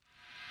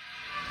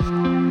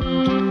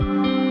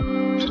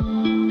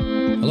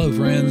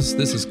friends.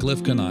 This is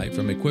Cliff Knight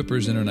from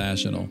Equippers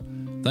International.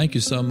 Thank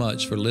you so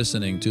much for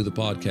listening to the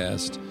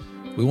podcast.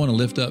 We want to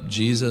lift up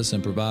Jesus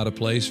and provide a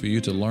place for you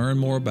to learn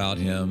more about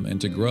Him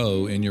and to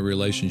grow in your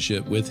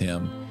relationship with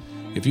Him.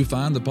 If you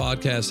find the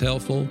podcast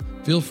helpful,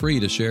 feel free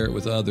to share it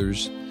with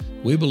others.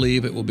 We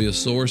believe it will be a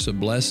source of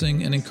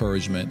blessing and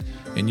encouragement,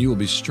 and you will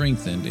be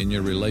strengthened in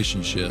your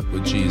relationship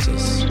with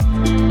Jesus.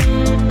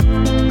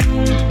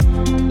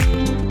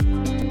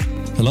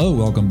 Hello,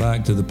 welcome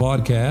back to the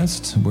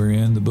podcast. We're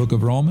in the book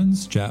of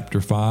Romans, chapter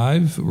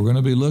 5. We're going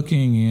to be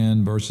looking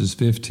in verses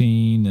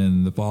 15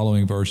 and the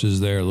following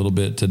verses there a little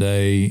bit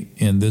today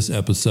in this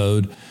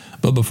episode.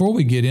 But before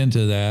we get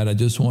into that, I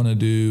just want to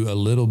do a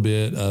little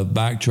bit of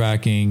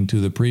backtracking to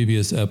the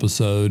previous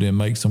episode and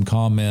make some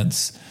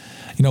comments.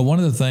 You know, one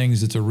of the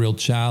things that's a real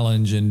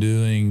challenge in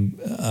doing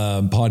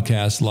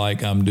podcasts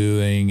like I'm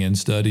doing and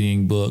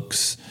studying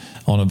books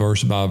on a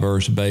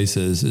verse-by-verse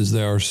basis is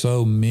there are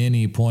so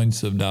many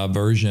points of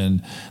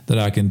diversion that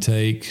I can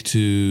take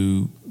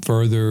to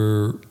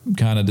further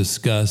kind of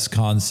discuss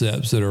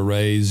concepts that are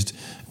raised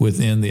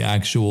within the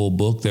actual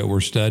book that we're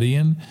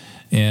studying.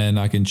 And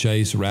I can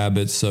chase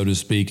rabbits, so to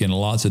speak, in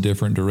lots of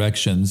different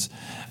directions.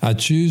 I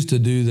choose to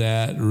do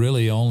that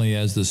really only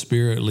as the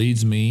Spirit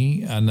leads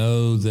me. I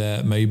know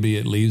that maybe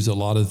it leaves a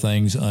lot of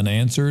things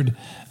unanswered.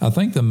 I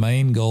think the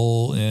main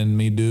goal in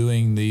me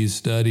doing these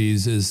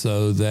studies is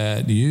so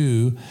that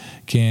you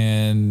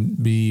can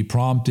be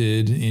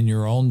prompted in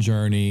your own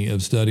journey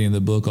of studying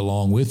the book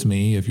along with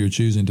me. If you're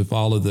choosing to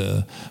follow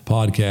the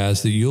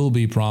podcast, that you'll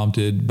be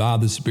prompted by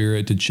the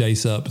Spirit to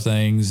chase up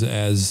things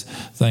as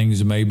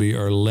things maybe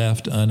are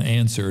left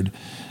unanswered.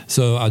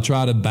 So I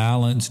try to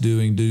balance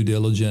doing due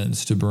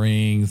diligence to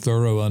bring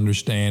thorough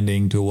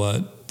understanding to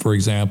what, for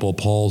example,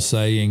 Paul's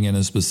saying in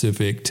a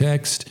specific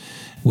text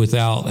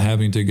without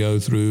having to go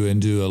through and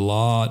do a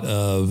lot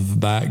of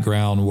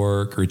background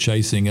work or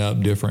chasing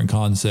up different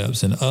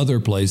concepts in other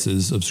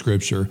places of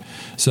Scripture.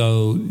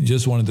 So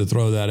just wanted to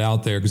throw that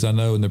out there because I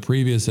know in the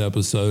previous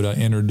episode I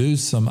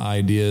introduced some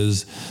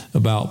ideas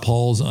about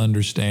Paul's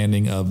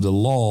understanding of the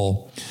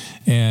law.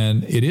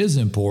 And it is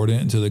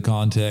important to the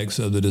context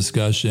of the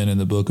discussion in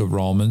the book of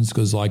Romans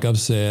because like I've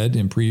said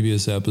in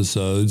previous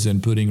episodes,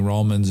 in putting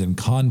Romans in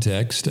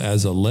context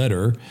as a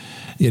letter,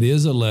 it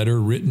is a letter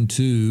written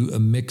to a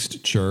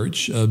mixed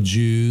church of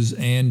Jews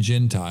and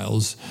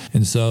Gentiles.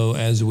 And so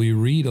as we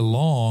read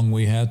along,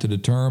 we have to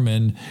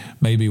determine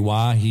maybe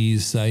why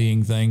he's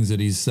saying things that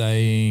he's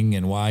saying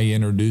and why he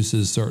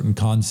introduces certain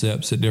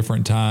concepts at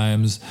different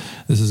times.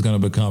 This is going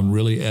to become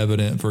really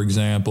evident, for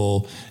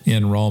example,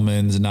 in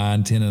Romans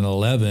 9, 10, and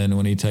 11,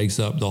 when he takes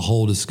up the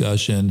whole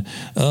discussion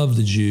of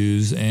the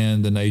Jews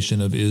and the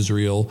nation of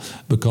Israel,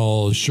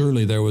 because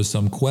surely there was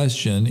some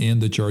question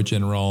in the church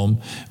in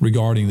Rome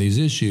regarding these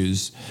issues.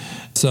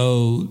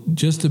 So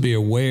just to be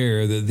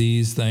aware that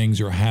these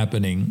things are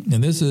happening,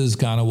 and this is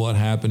kind of what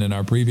happened in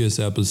our previous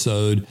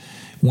episode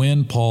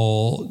when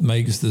Paul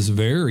makes this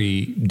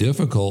very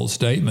difficult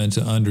statement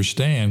to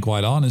understand,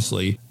 quite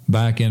honestly,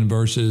 back in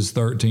verses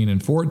 13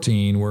 and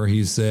 14, where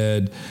he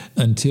said,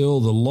 until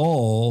the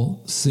law,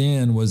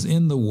 sin was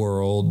in the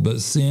world, but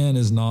sin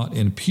is not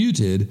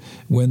imputed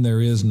when there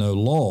is no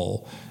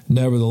law.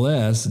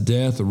 Nevertheless,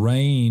 death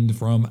reigned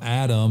from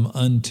Adam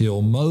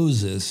until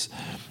Moses.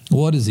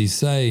 What is he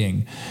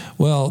saying?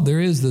 Well, there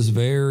is this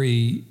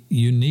very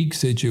unique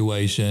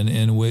situation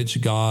in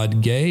which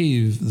God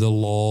gave the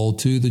law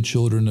to the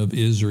children of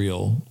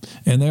Israel.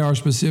 And there are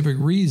specific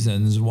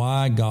reasons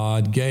why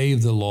God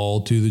gave the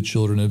law to the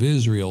children of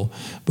Israel.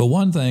 But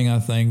one thing I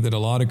think that a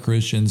lot of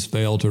Christians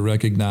fail to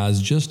recognize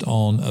just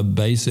on a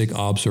basic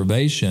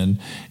observation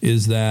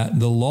is that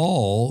the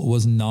law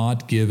was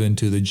not given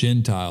to the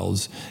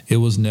Gentiles. It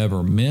was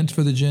never meant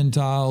for the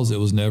Gentiles. It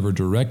was never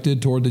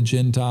directed toward the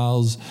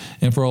Gentiles.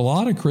 And for a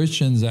lot of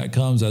Christians, that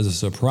comes as a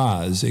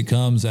surprise. It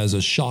comes as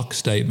a shock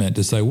statement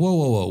to say,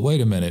 whoa, wait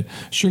a minute.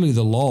 Surely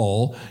the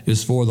law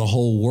is for the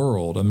whole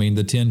world. I mean,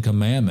 the 10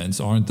 Commandments,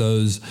 aren't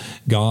those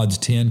God's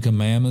 10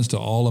 Commandments to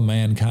all of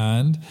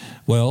mankind?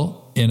 Well,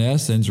 in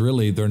essence,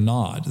 really, they're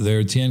not.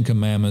 They're 10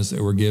 commandments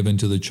that were given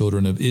to the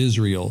children of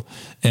Israel.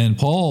 And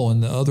Paul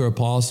and the other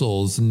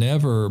apostles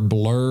never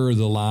blur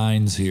the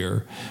lines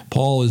here.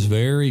 Paul is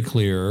very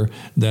clear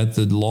that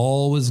the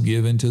law was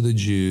given to the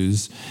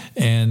Jews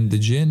and the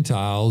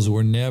Gentiles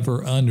were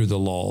never under the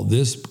law.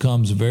 This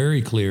becomes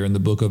very clear in the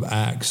book of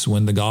Acts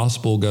when the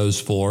gospel goes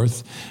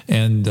forth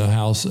and the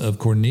house of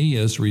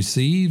Cornelius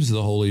receives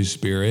the Holy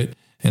Spirit.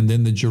 And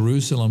then the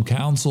Jerusalem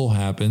council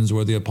happens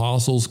where the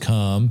apostles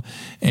come.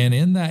 And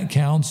in that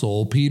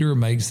council, Peter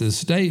makes this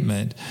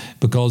statement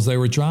because they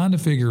were trying to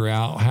figure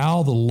out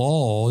how the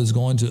law is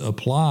going to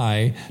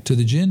apply to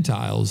the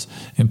Gentiles.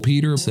 And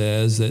Peter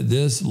says that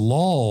this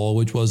law,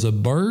 which was a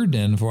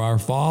burden for our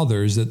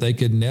fathers that they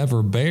could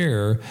never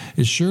bear,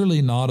 is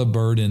surely not a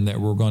burden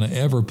that we're going to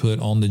ever put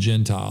on the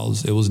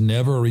Gentiles. It was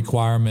never a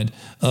requirement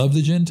of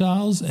the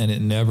Gentiles, and it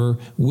never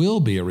will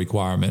be a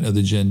requirement of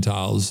the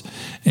Gentiles.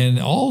 And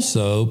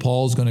also, Also,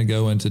 Paul's going to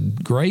go into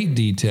great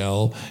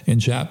detail in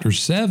chapter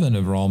 7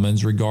 of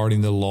Romans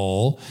regarding the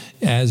law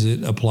as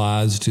it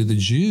applies to the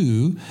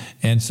Jew.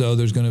 And so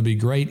there's going to be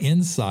great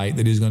insight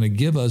that he's going to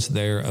give us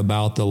there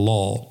about the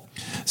law.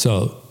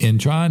 So in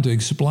trying to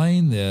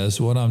explain this,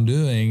 what I'm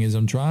doing is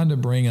I'm trying to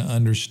bring an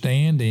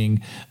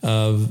understanding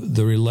of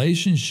the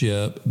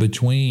relationship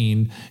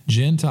between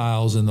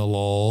Gentiles in the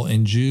law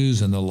and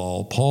Jews in the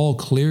law. Paul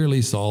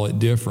clearly saw it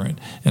different.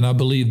 And I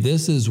believe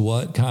this is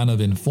what kind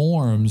of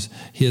informs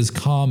his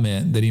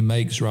comment that he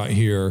makes right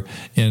here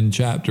in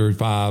chapter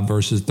 5,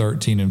 verses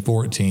 13 and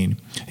 14.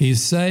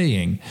 He's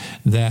saying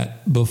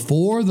that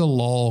before the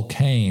law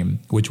came,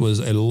 which was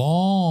a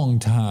long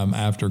time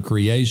after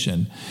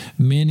creation,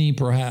 many,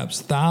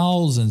 perhaps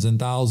thousands and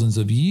thousands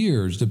of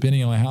years,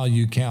 depending on how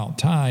you count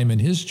time in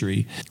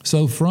history.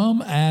 So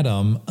from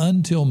Adam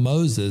until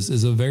Moses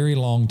is a very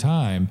long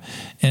time.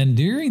 And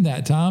during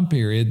that time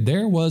period,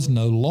 there was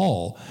no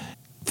law.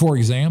 For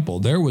example,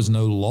 there was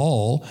no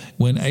law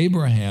when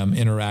Abraham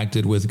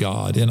interacted with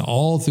God, and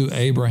all through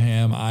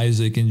Abraham,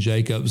 Isaac, and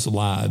Jacob's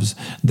lives,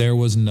 there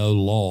was no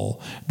law.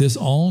 This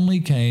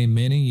only came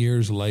many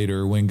years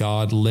later when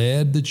God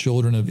led the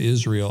children of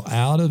Israel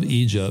out of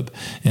Egypt,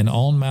 and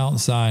on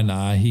Mount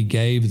Sinai, he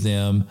gave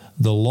them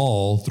the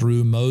law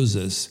through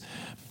Moses.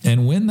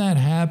 And when that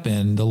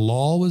happened, the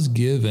law was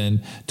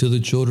given to the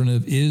children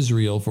of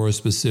Israel for a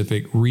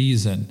specific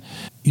reason.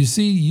 You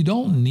see, you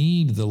don't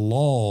need the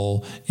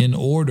law in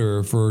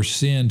order for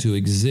sin to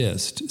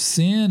exist.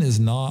 Sin is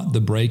not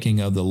the breaking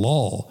of the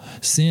law.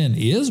 Sin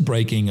is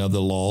breaking of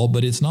the law,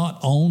 but it's not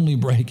only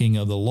breaking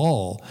of the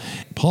law.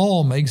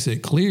 Paul makes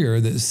it clear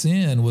that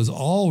sin was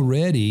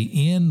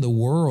already in the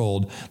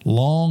world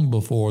long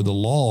before the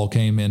law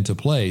came into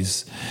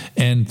place.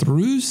 And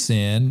through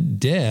sin,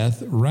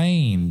 death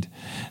reigned.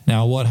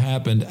 Now, what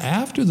happened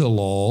after the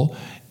law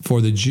for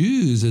the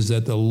Jews is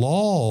that the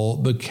law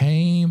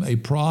became a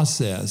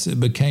process. It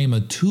became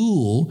a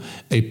tool,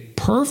 a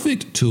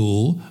perfect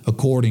tool,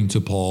 according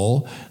to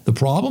Paul. The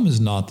problem is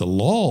not the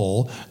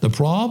law. The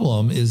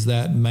problem is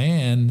that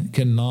man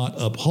cannot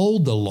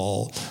uphold the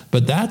law.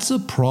 But that's a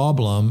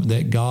problem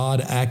that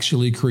God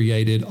actually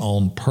created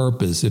on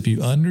purpose. If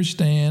you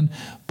understand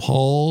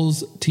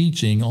Paul's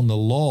teaching on the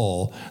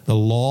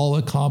law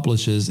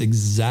accomplishes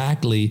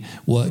exactly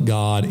what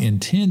God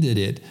intended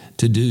it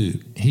to do.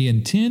 He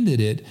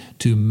intended it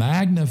to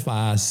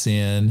magnify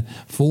sin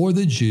for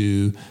the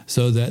Jew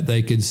so that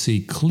they could see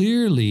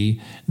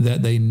clearly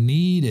that they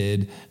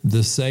needed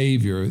the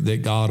Savior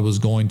that God was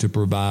going to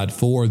provide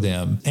for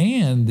them.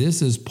 And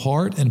this is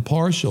part and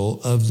parcel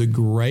of the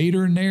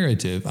greater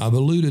narrative. I've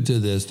alluded to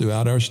this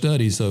throughout our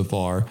study so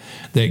far,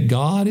 that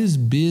God is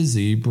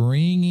busy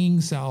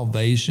bringing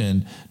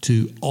salvation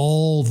to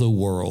all the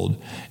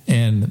world.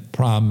 And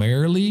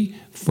primarily,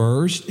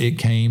 first, it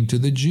came to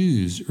the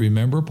Jews.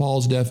 Remember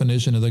Paul's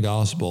definition of the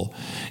gospel.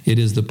 It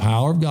is the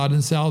power of God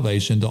in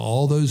salvation to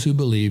all those who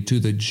believe,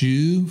 to the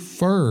Jew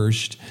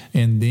first,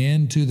 and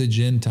then to the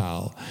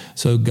Gentile.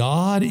 So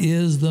God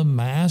is the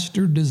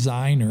master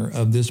designer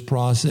of this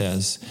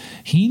process.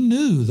 He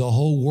knew the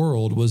whole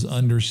world was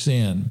under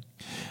sin.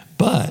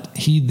 But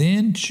he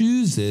then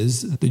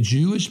chooses the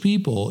Jewish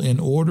people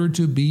in order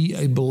to be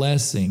a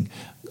blessing,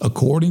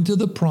 according to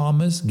the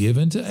promise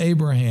given to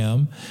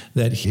Abraham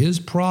that his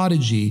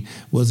prodigy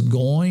was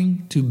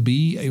going to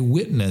be a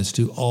witness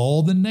to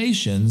all the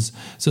nations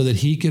so that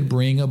he could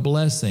bring a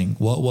blessing.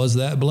 What was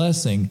that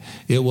blessing?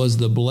 It was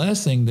the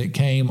blessing that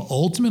came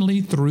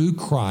ultimately through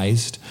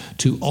Christ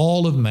to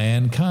all of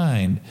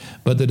mankind.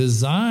 But the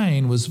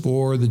design was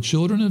for the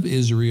children of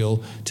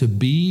Israel to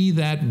be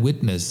that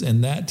witness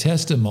and that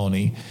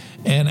testimony.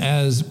 And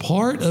as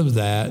part of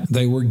that,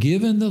 they were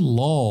given the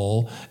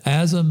law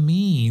as a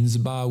means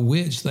by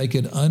which they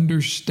could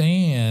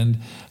understand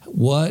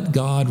what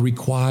God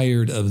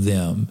required of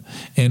them.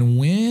 And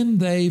when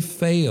they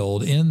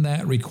failed in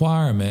that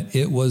requirement,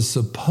 it was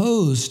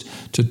supposed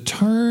to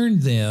turn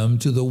them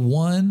to the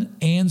one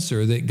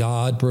answer that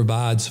God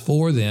provides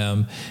for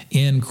them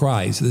in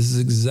Christ. This is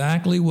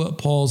exactly what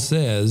Paul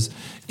says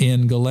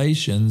in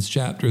Galatians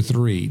chapter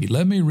 3.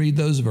 Let me read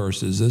those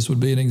verses. This would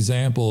be an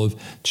example of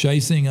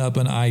chasing up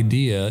an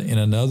idea in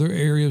another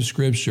area of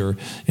Scripture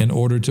in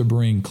order to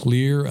bring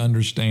clear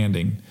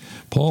understanding.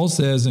 Paul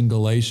says in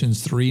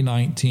Galatians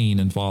 3:19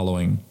 and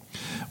following,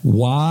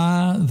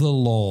 "Why the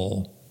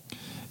law?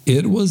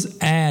 It was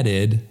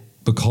added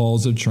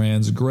because of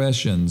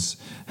transgressions,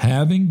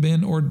 having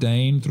been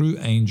ordained through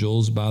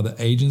angels by the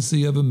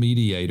agency of a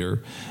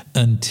mediator,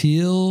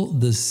 until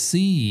the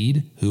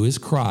seed, who is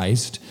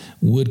Christ,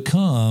 would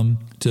come,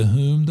 to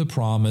whom the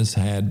promise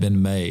had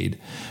been made.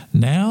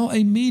 Now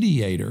a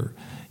mediator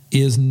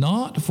is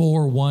not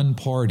for one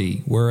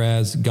party,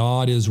 whereas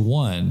God is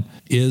one.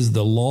 Is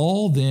the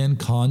law then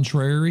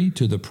contrary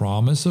to the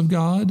promise of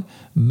God?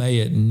 May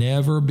it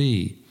never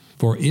be.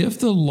 For if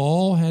the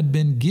law had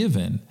been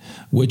given,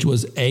 which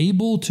was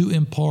able to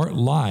impart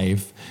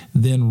life,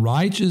 then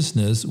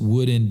righteousness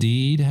would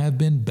indeed have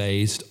been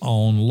based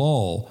on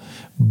law.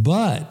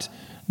 But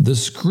The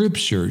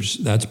Scriptures,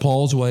 that's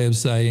Paul's way of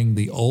saying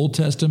the Old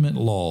Testament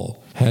law,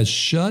 has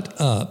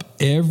shut up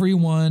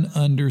everyone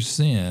under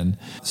sin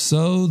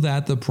so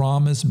that the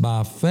promise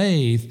by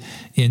faith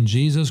in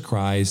Jesus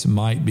Christ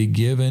might be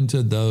given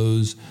to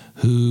those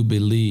who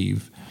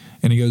believe.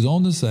 And he goes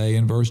on to say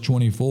in verse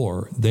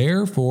 24,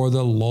 therefore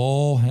the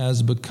law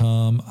has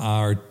become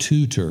our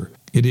tutor.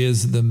 It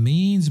is the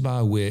means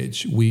by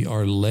which we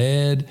are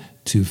led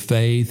to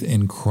faith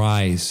in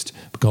Christ,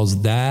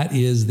 because that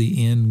is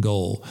the end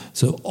goal.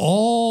 So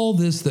all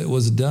this that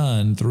was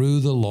done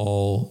through the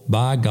law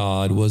by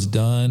God was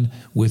done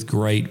with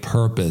great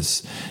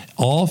purpose.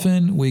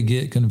 Often we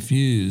get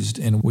confused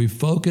and we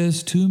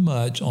focus too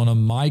much on a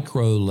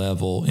micro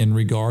level in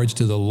regards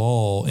to the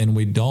law, and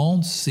we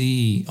don't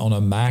see on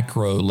a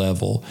macro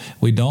level.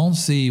 We don't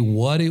see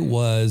what it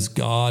was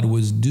God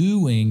was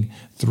doing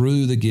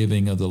through the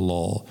giving of the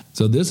law.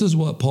 So this is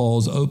what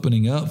Paul's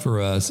opening up for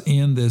us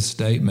in this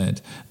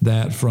statement,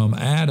 that from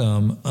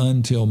Adam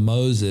until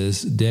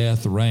Moses,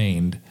 death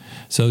reigned.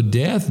 So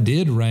death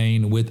did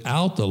reign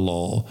without the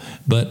law,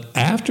 but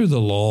after the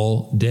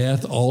law,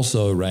 death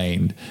also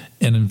reigned.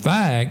 And in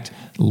fact,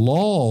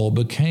 law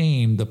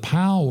became the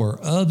power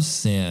of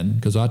sin,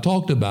 because I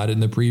talked about it in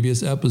the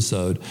previous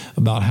episode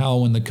about how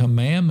when the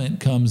commandment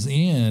comes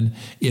in,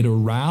 it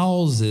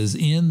arouses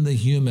in the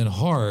human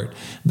heart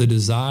the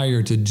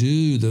desire to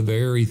do the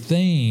very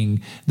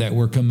thing that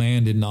we're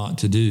commanded not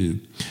to do.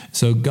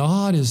 So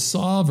God is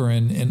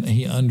sovereign, and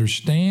he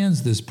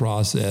understands this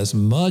process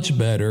much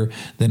better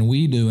than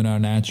we do in our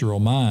natural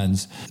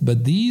minds.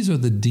 But these are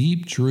the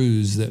deep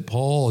truths that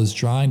Paul is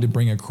trying to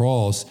bring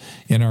across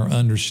in our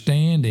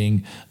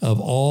understanding of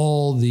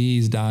all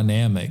these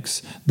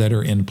dynamics that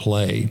are in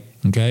play.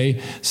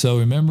 Okay, so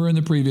remember in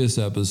the previous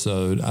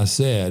episode, I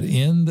said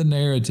in the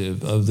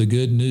narrative of the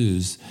good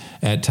news,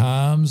 at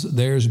times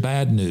there's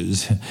bad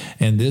news.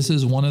 And this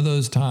is one of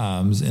those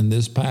times in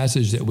this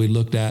passage that we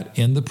looked at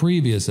in the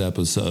previous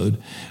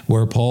episode,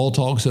 where Paul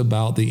talks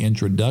about the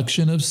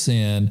introduction of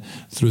sin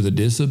through the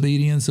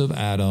disobedience of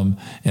Adam.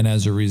 And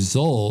as a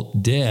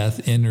result,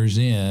 death enters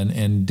in,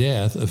 and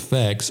death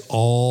affects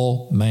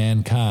all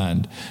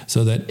mankind,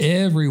 so that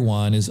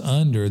everyone is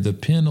under the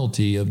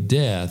penalty of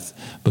death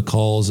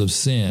because of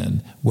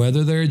sin,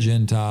 whether they're a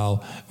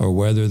Gentile or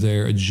whether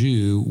they're a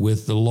Jew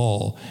with the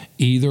law.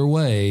 Either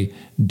way,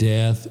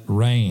 death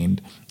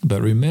reigned.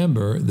 But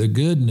remember the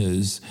good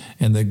news,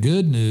 and the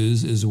good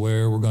news is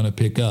where we're going to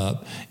pick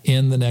up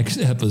in the next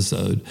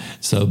episode.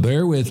 So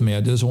bear with me.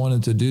 I just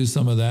wanted to do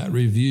some of that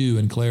review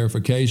and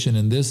clarification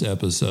in this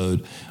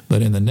episode.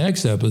 But in the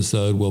next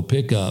episode, we'll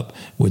pick up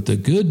with the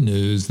good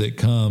news that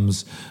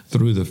comes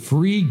through the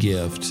free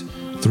gift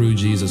through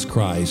Jesus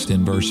Christ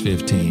in verse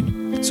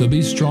 15. So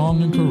be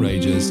strong and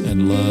courageous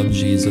and love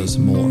Jesus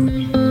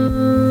more.